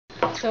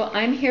So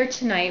I'm here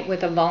tonight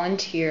with a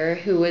volunteer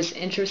who was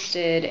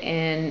interested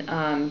in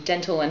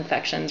dental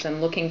infections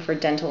and looking for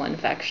dental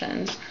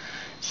infections.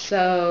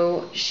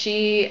 So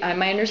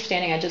my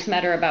understanding, I just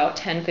met her about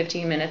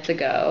 10-15 minutes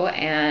ago,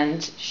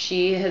 and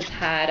she has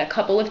had a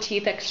couple of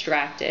teeth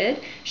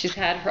extracted. She's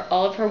had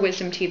all of her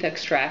wisdom teeth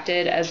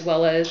extracted, as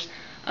well as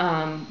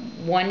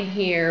one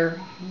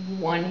here,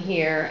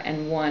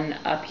 and one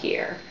up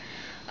here.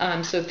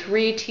 So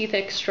 3 teeth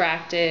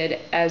extracted,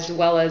 as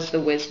well as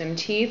the wisdom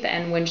teeth.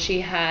 And when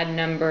she had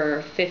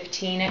number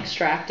 15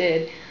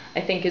 extracted, I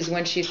think is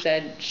when she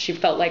said she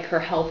felt like her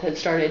health had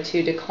started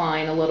to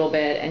decline a little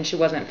bit and she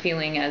wasn't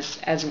feeling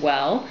as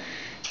well.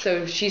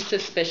 So she's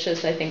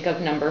suspicious, I think, of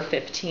number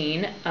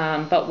 15.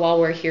 But while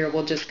we're here,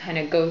 we'll just kind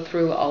of go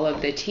through all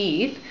of the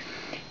teeth.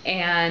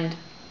 And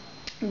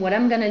what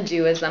I'm going to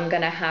do is I'm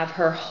going to have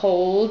her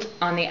hold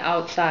on the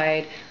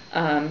outside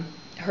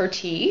her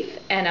teeth,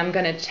 and I'm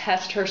going to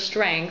test her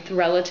strength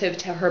relative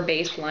to her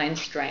baseline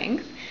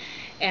strength,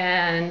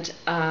 and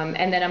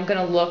then I'm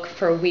going to look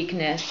for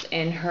weakness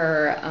in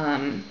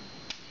her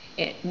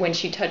when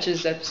she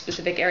touches a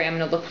specific area. I'm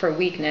going to look for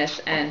weakness,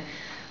 and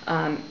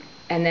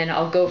then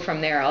I'll go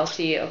from there. I'll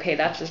see, okay,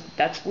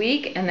 that's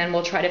weak, and then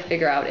we'll try to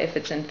figure out if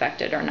it's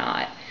infected or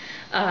not.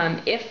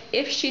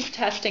 If she's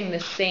testing the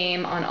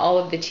same on all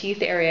of the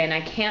teeth area and I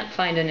can't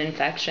find an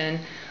infection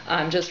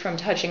just from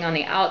touching on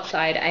the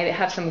outside, I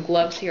have some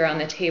gloves here on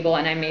the table,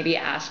 and I maybe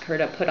ask her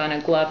to put on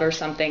a glove or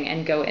something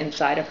and go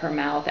inside of her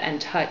mouth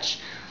and touch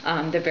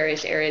the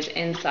various areas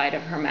inside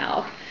of her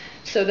mouth.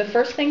 So the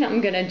first thing I'm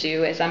going to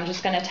do is I'm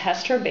just going to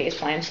test her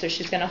baseline. So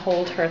she's going to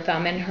hold her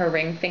thumb and her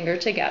ring finger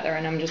together,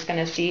 and I'm just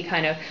going to see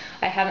I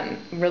haven't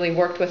really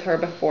worked with her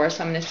before,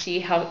 so I'm going to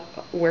see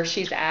where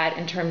she's at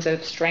in terms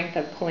of strength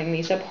of pulling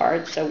these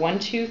apart. So 1,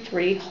 2,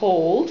 3,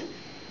 hold.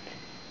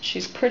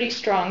 She's pretty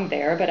strong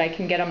there, but I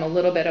can get them a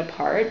little bit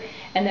apart.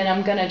 And then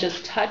I'm going to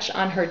just touch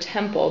on her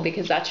temple,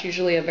 because that's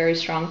usually a very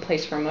strong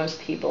place for most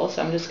people.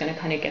 So I'm just going to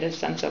kind of get a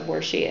sense of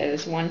where she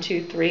is. 1,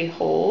 2, 3,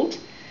 hold.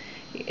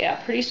 Yeah,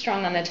 pretty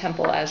strong on the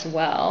temple as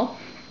well.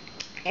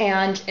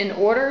 And in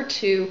order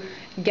to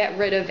get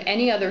rid of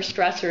any other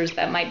stressors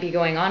that might be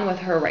going on with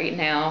her right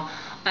now,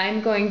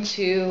 I'm going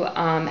to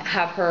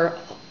have her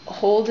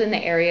hold in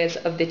the areas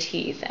of the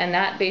teeth. And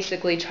that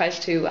basically tries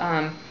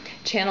to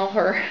channel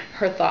her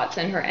thoughts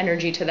and her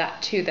energy to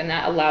that tooth, and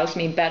that allows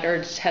me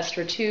better to test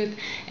her tooth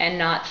and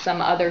not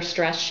some other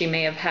stress she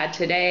may have had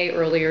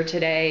earlier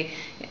today.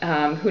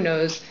 Who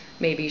knows?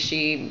 Maybe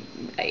she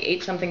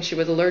ate something she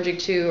was allergic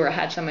to or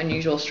had some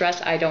unusual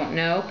stress. I don't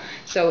know.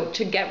 So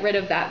to get rid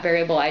of that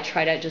variable, I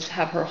try to just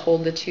have her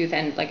hold the tooth,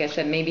 and like I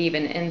said, maybe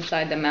even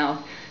inside the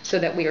mouth, so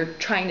that we are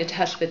trying to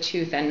test the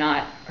tooth and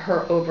not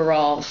her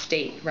overall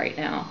state right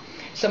now.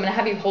 So I'm going to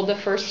have you hold the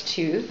first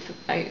tooth.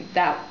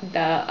 That's the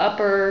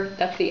upper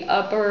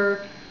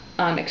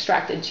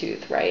extracted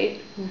tooth,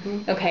 right?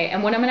 Mm-hmm. Okay,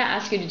 and what I'm going to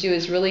ask you to do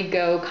is really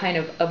go kind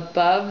of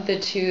above the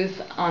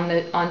tooth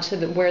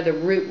onto where the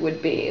root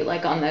would be,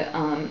 like on the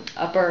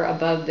upper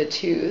above the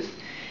tooth,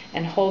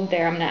 and hold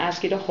there. I'm going to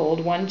ask you to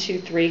hold. 1, 2,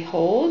 3,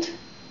 hold.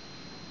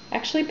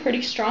 Actually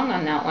pretty strong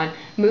on that one.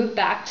 Move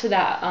back to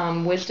that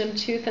wisdom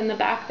tooth in the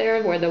back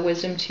there, where the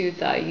wisdom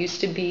tooth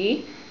used to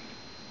be.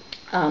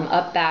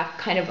 Up back,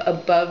 kind of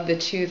above the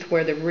tooth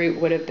where the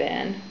root would have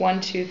been.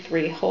 1, 2,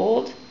 3,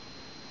 hold.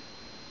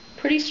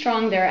 Pretty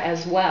strong there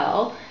as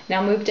well.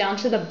 Now move down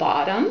to the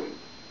bottom,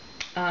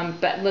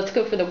 but let's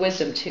go for the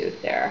wisdom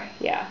tooth there.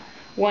 Yeah.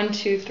 1,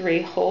 2,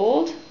 3,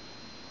 hold.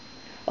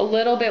 A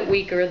little bit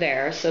weaker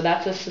there, so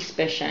that's a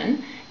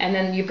suspicion. And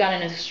then you've got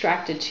an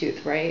extracted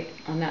tooth, right,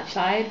 on that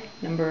side?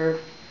 Number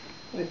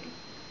there.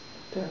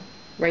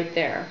 Right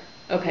there.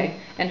 Okay,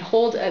 and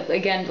hold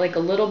again, like a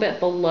little bit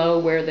below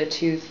where the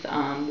tooth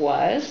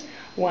was.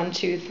 1,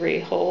 2, 3,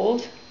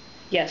 hold.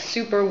 Yes,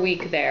 super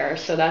weak there.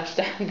 So that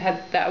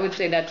I would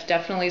say that's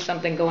definitely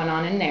something going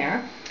on in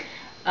there.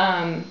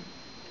 And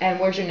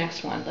where's your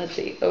next one? Let's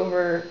see,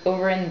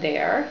 over in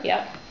there.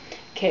 Yep.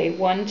 Okay,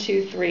 1,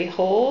 2, 3,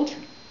 hold.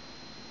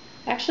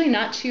 Actually,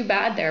 not too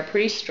bad there.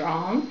 Pretty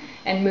strong.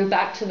 And move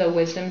back to the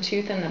wisdom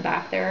tooth in the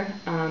back there.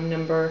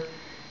 Number.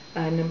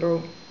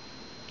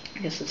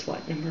 I guess it's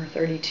what, number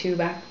 32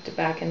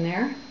 back in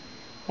there.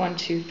 1,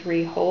 2,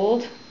 3,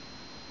 hold.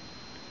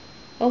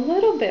 A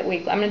little bit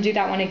weak. I'm going to do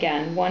that one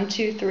again. 1,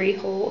 2, 3,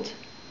 hold.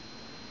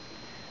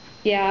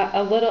 Yeah,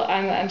 a little.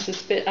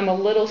 I'm a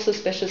little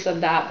suspicious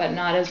of that, but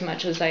not as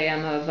much as I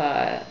am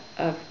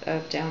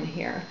of down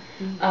here.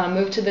 Mm-hmm.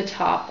 Move to the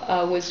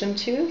top wisdom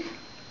tooth.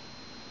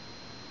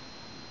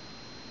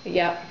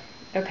 Yep.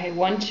 Okay.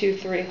 1, 2,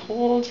 3,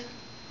 hold.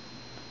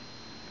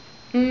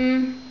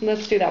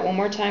 Let's do that one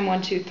more time.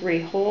 1, 2,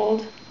 3,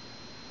 hold.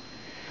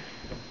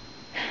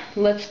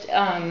 Let's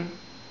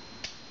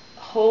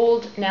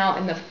hold now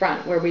in the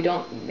front, where we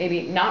don't,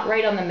 maybe not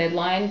right on the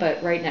midline,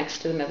 but right next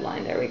to the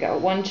midline. There we go.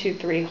 1, 2,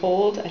 3,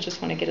 hold. I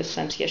just want to get a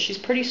sense. Yes, she's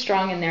pretty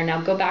strong in there.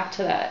 Now go back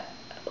to that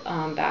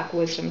back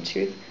wisdom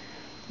tooth.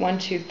 1,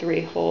 2,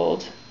 3,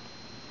 hold.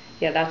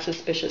 Yeah, that's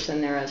suspicious in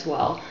there as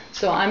well.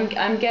 So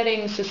I'm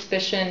getting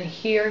suspicion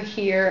here,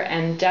 here,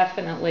 and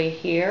definitely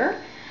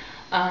here.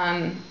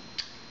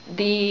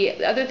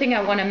 The other thing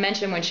I want to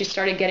mention, when she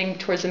started getting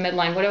towards the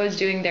midline, what I was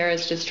doing there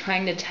is just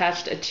trying to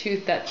test a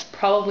tooth that's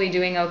probably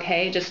doing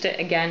okay, just to,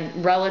 again,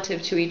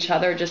 relative to each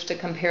other, just to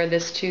compare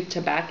this tooth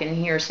to back in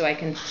here so I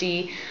can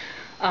see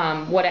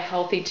what a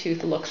healthy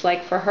tooth looks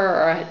like for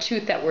her, or a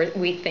tooth that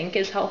we think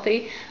is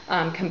healthy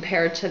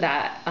compared to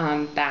that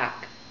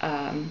back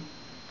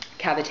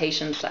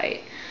cavitation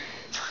site.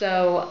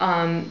 So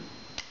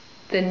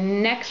the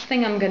next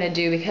thing I'm going to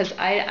do, because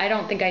I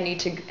don't think I need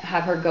to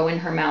have her go in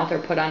her mouth or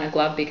put on a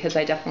glove, because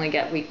I definitely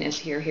get weakness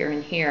here, here,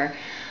 and here.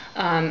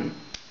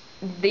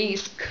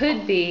 These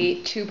could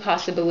be two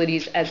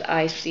possibilities as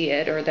I see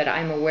it, or that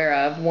I'm aware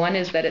of. One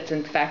is that it's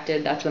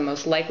infected. That's the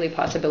most likely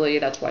possibility.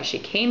 That's why she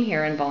came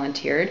here and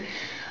volunteered.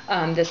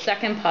 The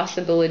second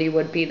possibility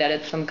would be that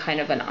it's some kind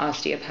of an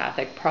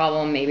osteopathic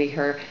problem. Maybe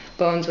her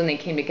bones, when they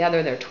came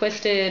together, they're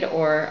twisted,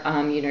 or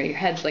you know, your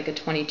head's like a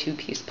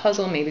 22-piece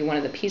puzzle. Maybe one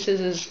of the pieces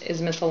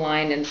is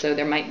misaligned, and so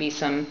there might be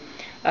some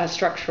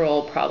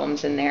structural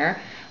problems in there.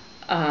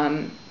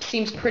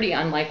 Seems pretty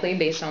unlikely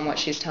based on what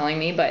she's telling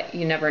me, but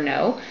you never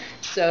know.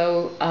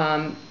 So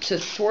to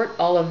sort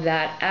all of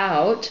that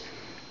out,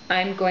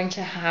 I'm going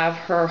to have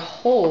her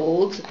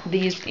hold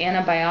these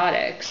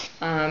antibiotics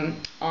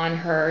on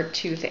her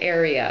tooth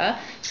area.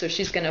 So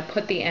she's going to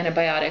put the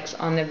antibiotics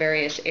on the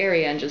various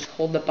area and just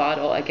hold the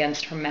bottle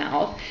against her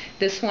mouth.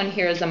 This one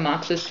here is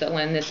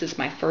amoxicillin. This is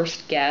my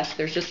first guess.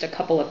 There's just a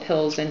couple of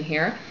pills in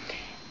here.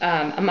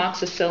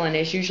 Amoxicillin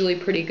is usually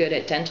pretty good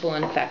at dental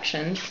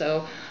infections.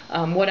 So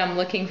what I'm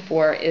looking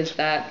for is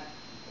that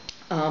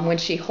when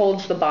she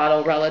holds the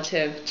bottle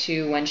relative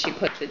to when she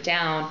puts it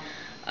down,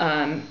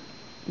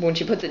 when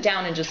she puts it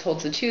down and just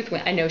holds the tooth,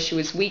 I know she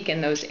was weak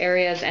in those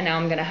areas, and now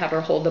I'm going to have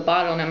her hold the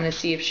bottle, and I'm going to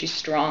see if she's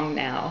strong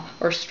now,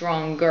 or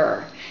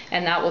stronger.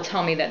 And that will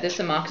tell me that this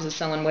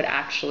amoxicillin would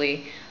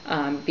actually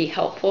be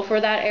helpful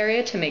for that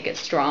area to make it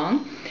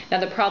strong. Now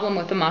the problem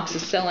with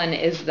amoxicillin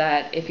is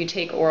that if you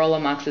take oral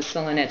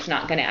amoxicillin, it's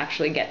not going to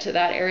actually get to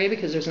that area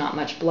because there's not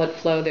much blood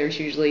flow. There's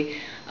usually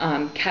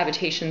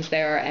cavitations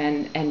there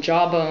and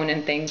jawbone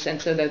and things,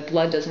 and so the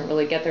blood doesn't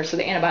really get there, so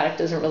the antibiotic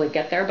doesn't really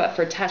get there. But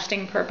for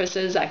testing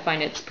purposes, I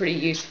find it's pretty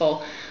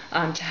useful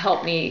to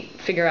help me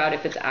figure out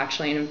if it's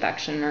actually an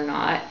infection or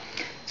not.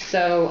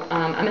 So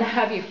I'm going to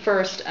have you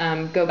first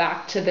go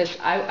back to this.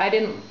 I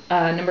didn't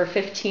number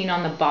 15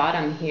 on the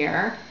bottom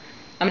here.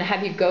 I'm going to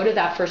have you go to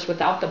that first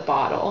without the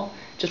bottle,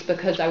 just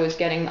because I was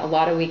getting a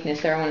lot of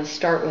weakness there. I want to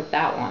start with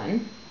that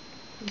one.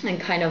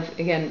 And kind of,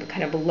 again,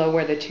 kind of below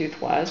where the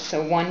tooth was.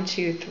 So 1,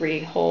 2, 3,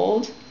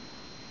 hold.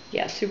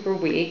 Yeah, super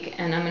weak.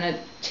 And I'm going to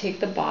take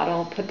the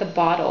bottle, put the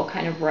bottle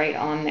kind of right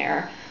on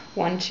there.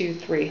 1, 2,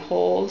 3,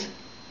 hold.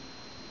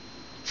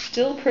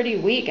 Still pretty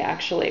weak,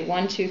 actually.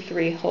 1, 2,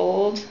 3,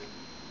 hold.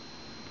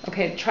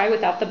 Okay, try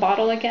without the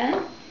bottle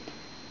again.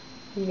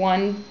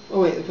 1.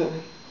 Oh, wait.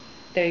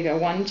 There you go.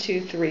 1,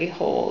 2, 3,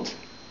 hold.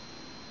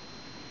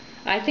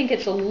 I think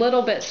it's a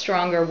little bit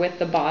stronger with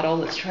the bottle.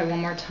 Let's try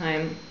one more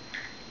time.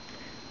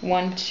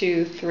 1,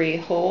 2, 3,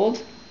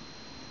 hold.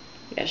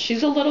 Yeah,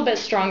 she's a little bit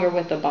stronger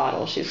with the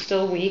bottle. She's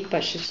still weak,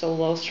 but she's still a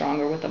little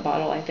stronger with the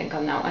bottle, I think,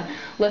 on that one.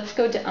 Let's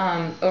go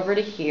to, over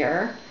to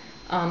here.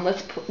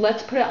 Let's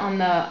put it on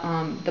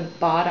the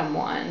bottom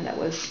one that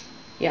was,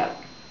 yeah,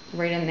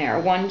 right in there.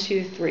 1,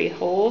 2, 3,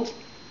 hold.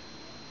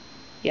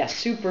 Yeah,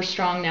 super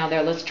strong now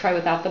there. Let's try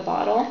without the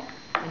bottle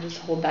and just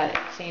hold that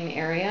same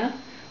area.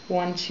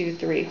 1, 2,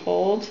 3,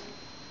 hold.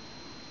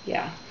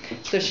 Yeah,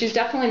 so she's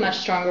definitely much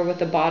stronger with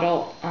the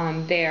bottle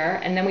there.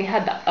 And then we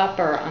had the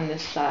upper on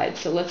this side.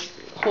 So let's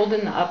hold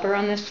in the upper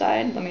on this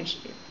side. Let me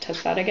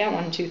test that again.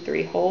 1, 2,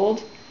 3,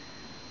 hold.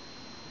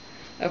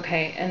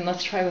 Okay, and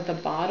let's try with the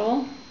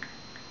bottle.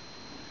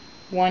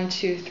 1,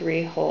 2,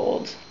 3,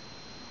 hold.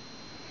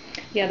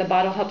 Yeah, the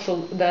bottle helps,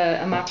 the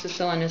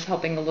amoxicillin is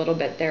helping a little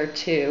bit there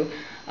too.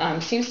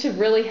 Seems to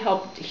really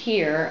help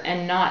here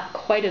and not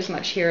quite as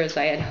much here as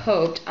I had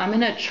hoped. I'm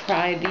going to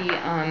try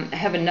I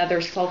have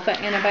another sulfa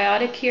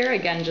antibiotic here.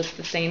 Again, just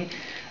the same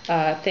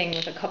thing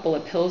with a couple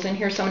of pills in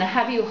here. So I'm going to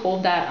have you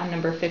hold that on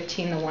number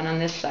 15, the one on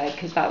this side,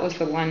 because that was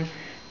the one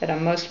that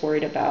I'm most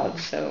worried about.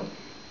 So,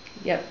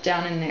 yep,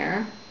 down in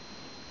there.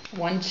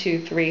 1,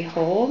 2, 3,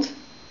 hold.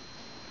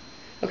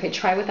 Okay,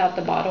 try without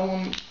the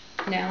bottle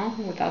now,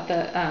 without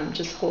the,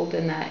 just hold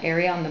in that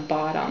area on the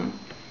bottom,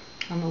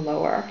 on the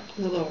lower.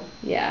 The lower.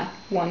 Yeah,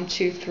 1,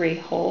 2, 3,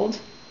 hold.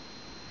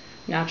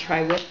 Now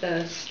try with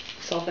the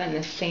sulfa in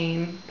the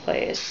same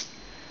place.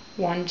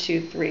 1,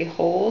 2, 3,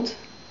 hold.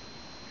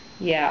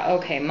 Yeah,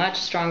 okay, much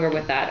stronger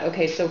with that.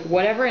 Okay, so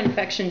whatever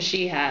infection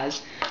she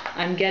has,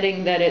 I'm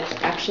getting that it's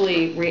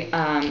actually,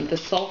 the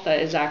sulfa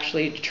is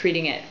actually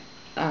treating it,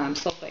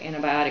 sulfa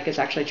antibiotic is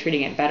actually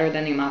treating it better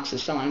than the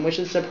amoxicillin, which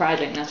is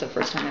surprising. That's the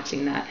first time I've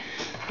seen that.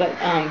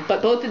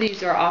 But both of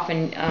these are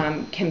often,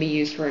 can be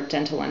used for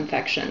dental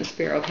infections,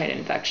 spirochete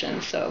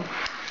infections. So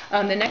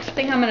the next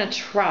thing I'm going to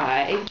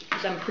try,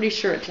 because I'm pretty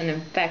sure it's an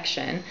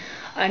infection,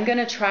 I'm going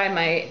to try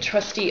my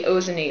trusty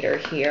ozonator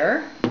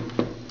here,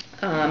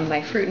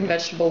 my fruit and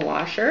vegetable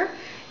washer,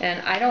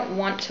 and I don't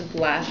want to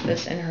blast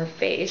this in her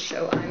face,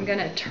 so I'm going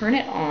to turn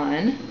it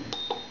on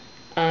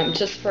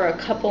just for a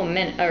couple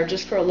minutes, or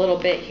just for a little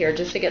bit here,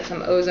 just to get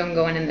some ozone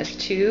going in this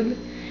tube,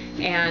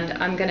 and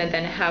I'm going to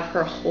then have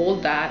her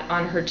hold that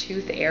on her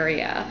tooth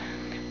area.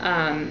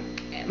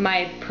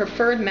 My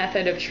preferred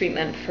method of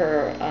treatment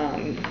for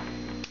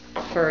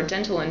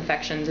dental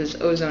infections is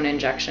ozone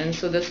injection,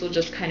 so this will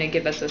just kind of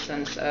give us a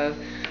sense of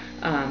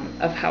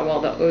how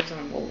well the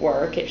ozone will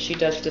work if she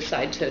does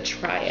decide to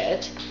try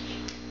it.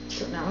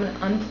 So now I'm going to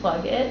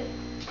unplug it,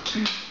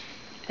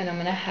 and I'm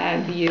going to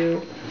have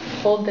you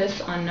hold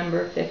this on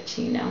number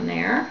 15 down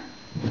there.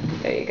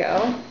 There you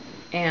go.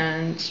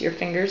 And your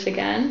fingers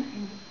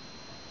again.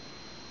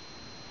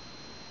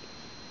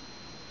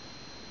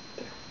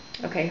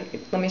 Okay,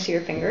 let me see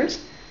your fingers.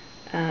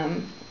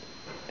 There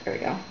we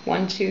go.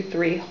 1, 2,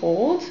 3,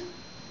 hold.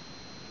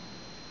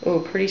 Oh,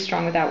 pretty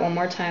strong with that. One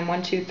more time.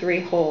 1, 2, 3,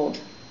 hold.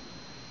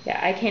 Yeah,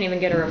 I can't even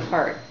get her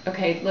apart.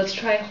 Okay, let's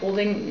try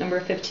holding number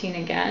 15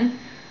 again.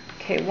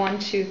 Okay, 1,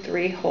 2,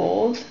 3,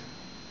 hold.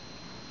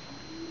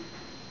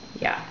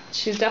 Yeah,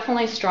 she's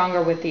definitely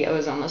stronger with the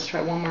ozone. Let's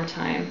try one more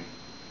time.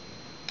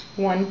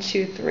 1,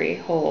 2, 3,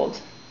 hold.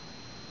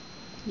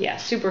 Yeah,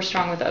 super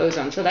strong with the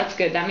ozone, so that's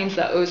good. That means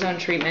the ozone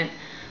treatment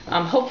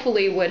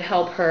hopefully would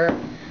help her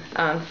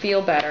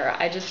feel better.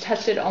 I just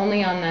tested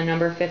only on the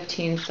number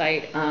 15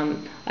 site.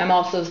 I'm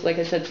also, like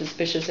I said,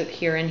 suspicious of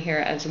here and here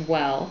as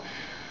well.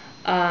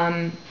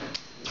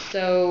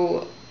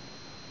 So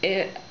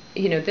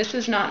this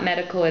is not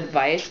medical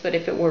advice, but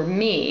if it were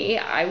me,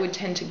 I would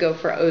tend to go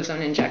for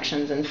ozone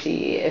injections and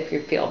see if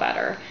you feel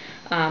better.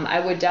 I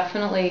would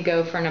definitely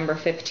go for number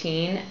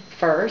 15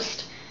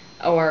 first,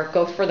 or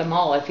go for them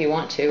all if you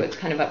want to. It's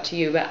kind of up to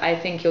you, but I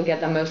think you'll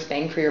get the most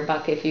bang for your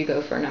buck if you go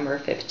for number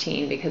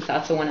 15, because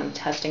that's the one I'm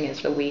testing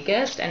is the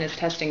weakest and is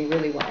testing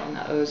really well in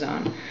the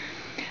ozone.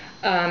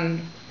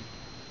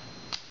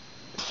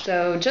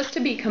 So just to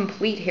be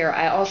complete here,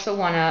 I also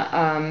want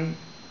to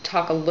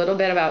talk a little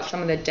bit about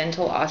some of the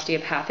dental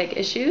osteopathic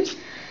issues.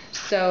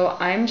 So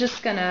I'm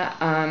just going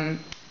to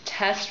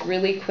test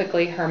really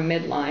quickly her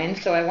midline.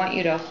 So I want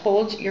you to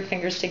hold your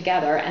fingers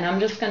together, and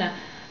I'm just going to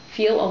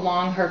feel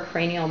along her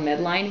cranial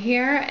midline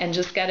here and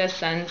just get a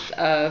sense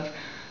of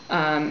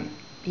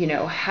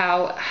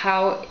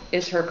how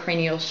is her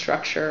cranial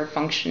structure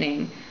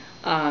functioning.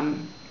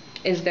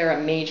 Is there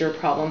a major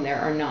problem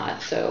there or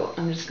not? So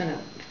I'm just going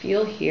to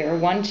feel here.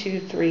 1,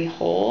 2, 3,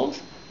 hold.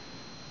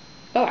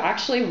 Oh,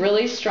 actually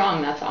really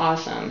strong. That's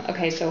awesome.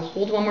 Okay, so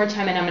hold one more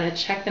time, and I'm going to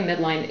check the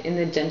midline in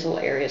the dental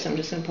area. So I'm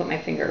just going to put my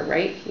finger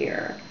right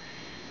here.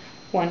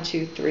 1,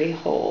 2, 3,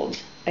 hold.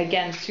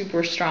 Again,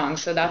 super strong,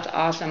 so that's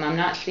awesome. I'm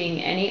not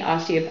seeing any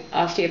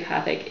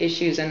osteopathic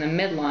issues in the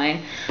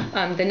midline.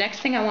 The next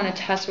thing I want to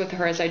test with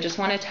her is I just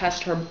want to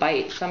test her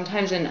bite.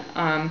 Sometimes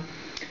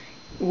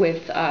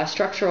with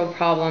structural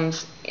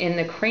problems in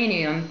the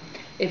cranium,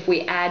 if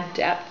we add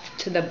depth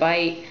to the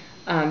bite,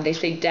 they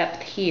say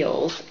depth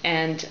heals,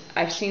 and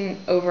I've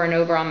seen over and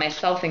over on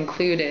myself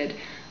included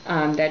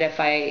that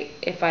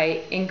if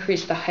I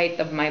increase the height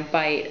of my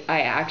bite,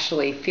 I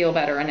actually feel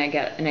better and I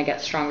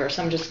get stronger.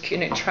 So I'm just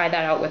going to try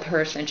that out with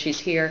her since she's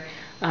here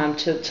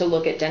to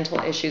look at dental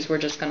issues. We're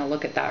just going to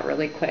look at that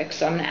really quick.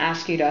 So I'm going to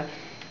ask you to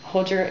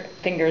hold your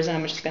fingers, and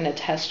I'm just going to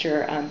test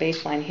your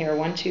baseline here.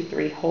 1, 2,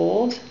 3,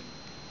 hold.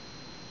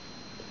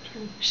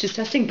 She's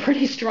testing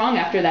pretty strong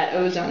after that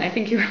ozone. I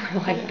think you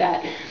really like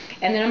that.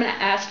 And then I'm going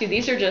to ask you,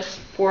 these are just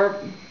four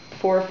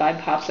or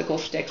five popsicle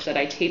sticks that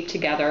I taped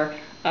together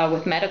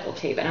with medical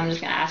tape, and I'm just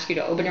going to ask you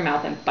to open your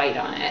mouth and bite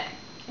on it,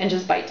 and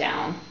just bite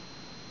down.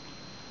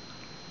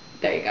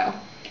 There you go.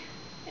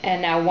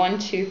 And now 1,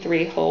 2,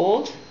 3,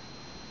 hold.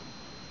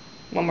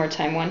 One more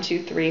time. 1,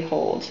 2, 3,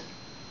 hold.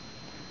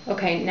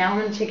 Okay, now I'm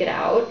going to take it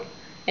out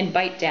and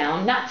bite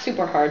down. Not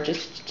super hard,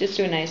 just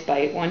do a nice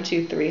bite. 1,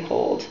 2, 3,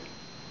 hold.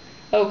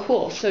 Oh,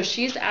 cool. So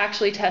she's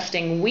actually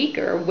testing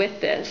weaker with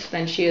this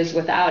than she is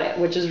without it,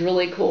 which is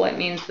really cool. It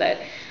means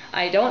that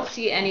I don't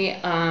see any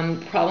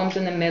problems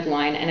in the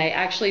midline, and I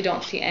actually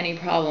don't see any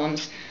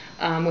problems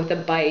with the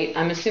bite.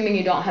 I'm assuming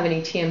you don't have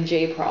any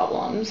TMJ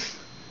problems.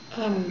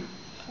 I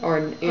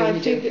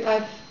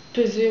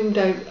presumed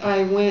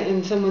I went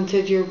and someone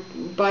said your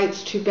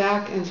bite's too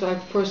back, and so I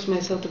forced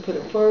myself to put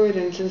it forward,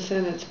 and since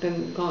then it's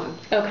been gone.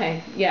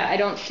 Okay, yeah, I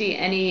don't see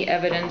any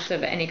evidence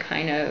of any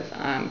kind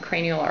of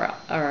cranial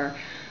or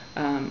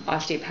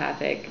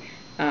osteopathic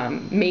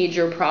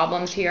major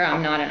problems here.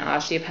 I'm not an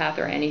osteopath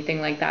or anything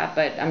like that,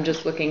 but I'm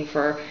just looking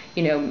for,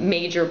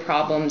 major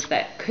problems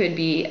that could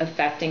be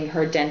affecting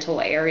her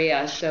dental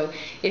area. So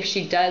if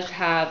she does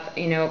have,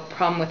 a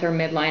problem with her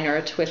midline or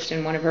a twist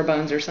in one of her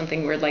bones or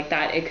something weird like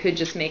that, it could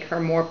just make her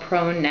more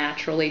prone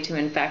naturally to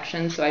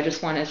infection. So I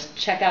just want to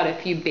check out a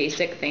few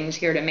basic things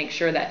here to make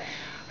sure that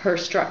her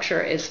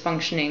structure is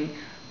functioning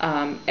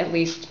at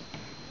least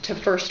to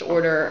first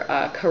order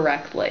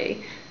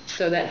correctly,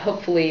 so that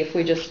hopefully if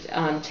we just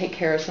take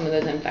care of some of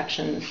those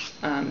infections,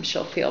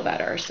 she'll feel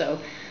better. So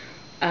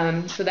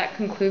So that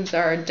concludes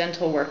our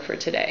dental work for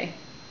today.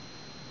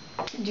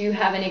 Do you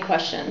have any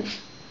questions?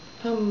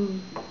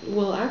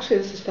 Well, actually,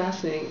 this is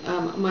fascinating.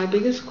 My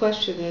biggest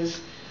question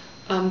is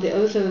the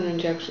ozone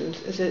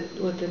injections. Is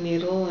it with the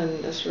needle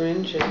and a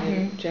syringe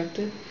and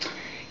injected?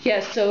 Yeah,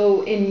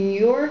 so in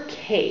your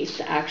case,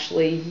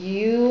 actually,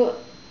 you,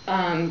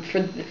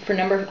 for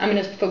number, I'm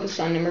going to focus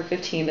on number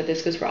 15, but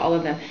this goes for all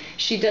of them.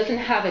 She doesn't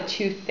have a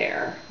tooth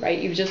there, right?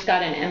 You've just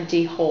got an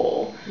empty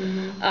hole.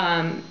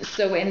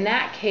 So in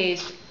that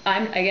case,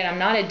 I'm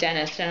not a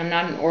dentist and I'm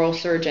not an oral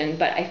surgeon,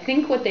 but I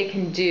think what they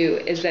can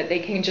do is that they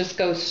can just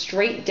go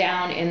straight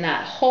down in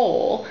that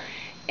hole,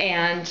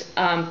 and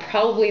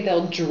probably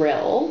they'll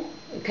drill,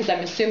 because I'm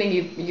assuming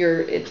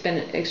it's been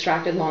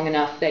extracted long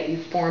enough that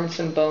you've formed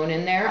some bone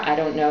in there. I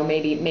don't know,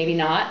 maybe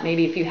not.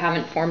 Maybe if you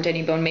haven't formed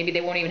any bone, maybe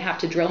they won't even have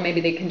to drill. Maybe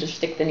they can just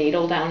stick the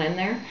needle down in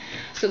there.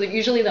 So that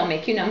usually they'll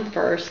make you numb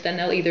first, then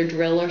they'll either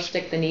drill or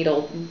stick the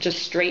needle just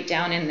straight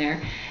down in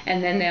there,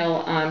 and then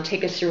they'll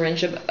take a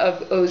syringe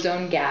of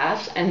ozone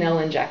gas and they'll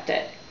inject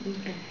it.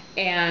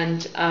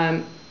 And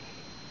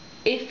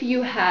if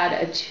you had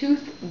a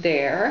tooth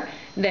there,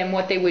 then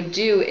what they would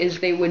do is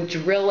they would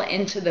drill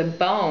into the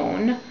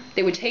bone.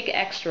 They would take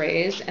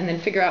x-rays and then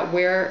figure out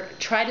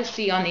try to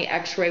see on the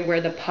x-ray where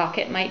the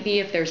pocket might be,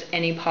 if there's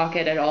any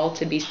pocket at all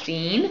to be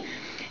seen.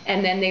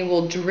 And then they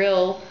will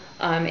drill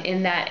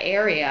in that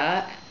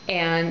area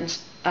and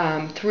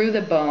through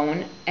the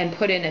bone and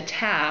put in a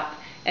tap,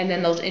 and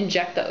then they'll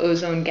inject the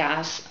ozone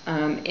gas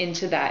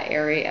into that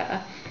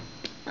area.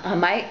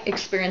 My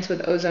experience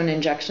with ozone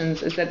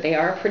injections is that they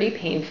are pretty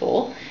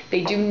painful.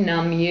 They do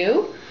numb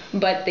you,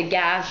 but the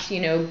gas,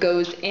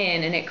 goes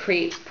in and it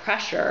creates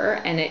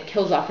pressure and it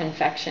kills off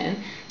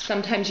infection.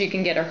 Sometimes you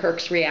can get a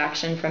Herx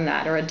reaction from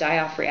that or a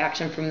die-off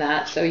reaction from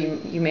that. So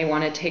you may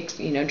want to take,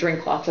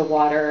 drink lots of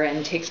water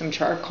and take some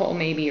charcoal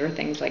maybe, or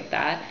things like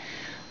that.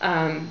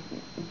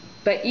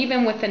 But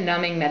even with the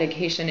numbing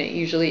medication, it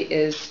usually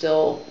is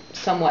still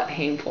somewhat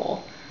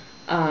painful.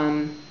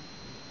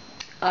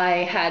 I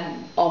had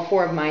all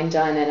 4 of mine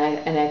done,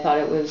 and I thought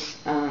it was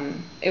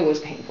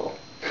painful.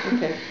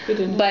 Okay, good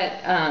to know.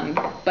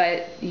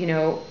 But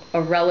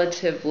a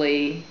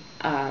relatively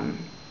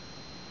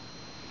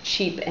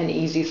cheap and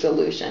easy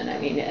solution. I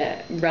mean,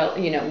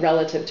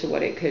 relative to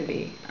what it could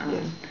be.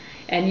 Yes.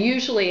 And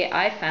usually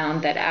I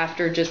found that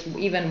after just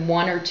even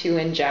 1 or 2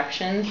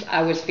 injections,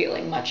 I was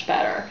feeling much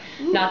better.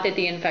 Not that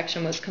the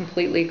infection was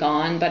completely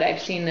gone, but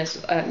I've seen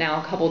this now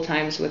a couple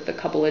times with a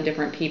couple of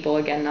different people.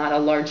 Again, not a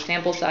large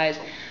sample size,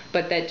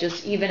 but that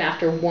just even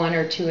after 1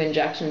 or 2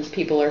 injections,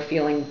 people are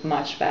feeling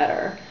much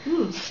better.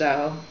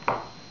 So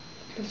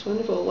that's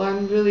wonderful. Well,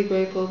 I'm really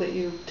grateful that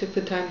you took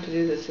the time to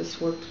do this.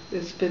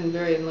 It's been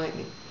very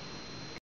enlightening.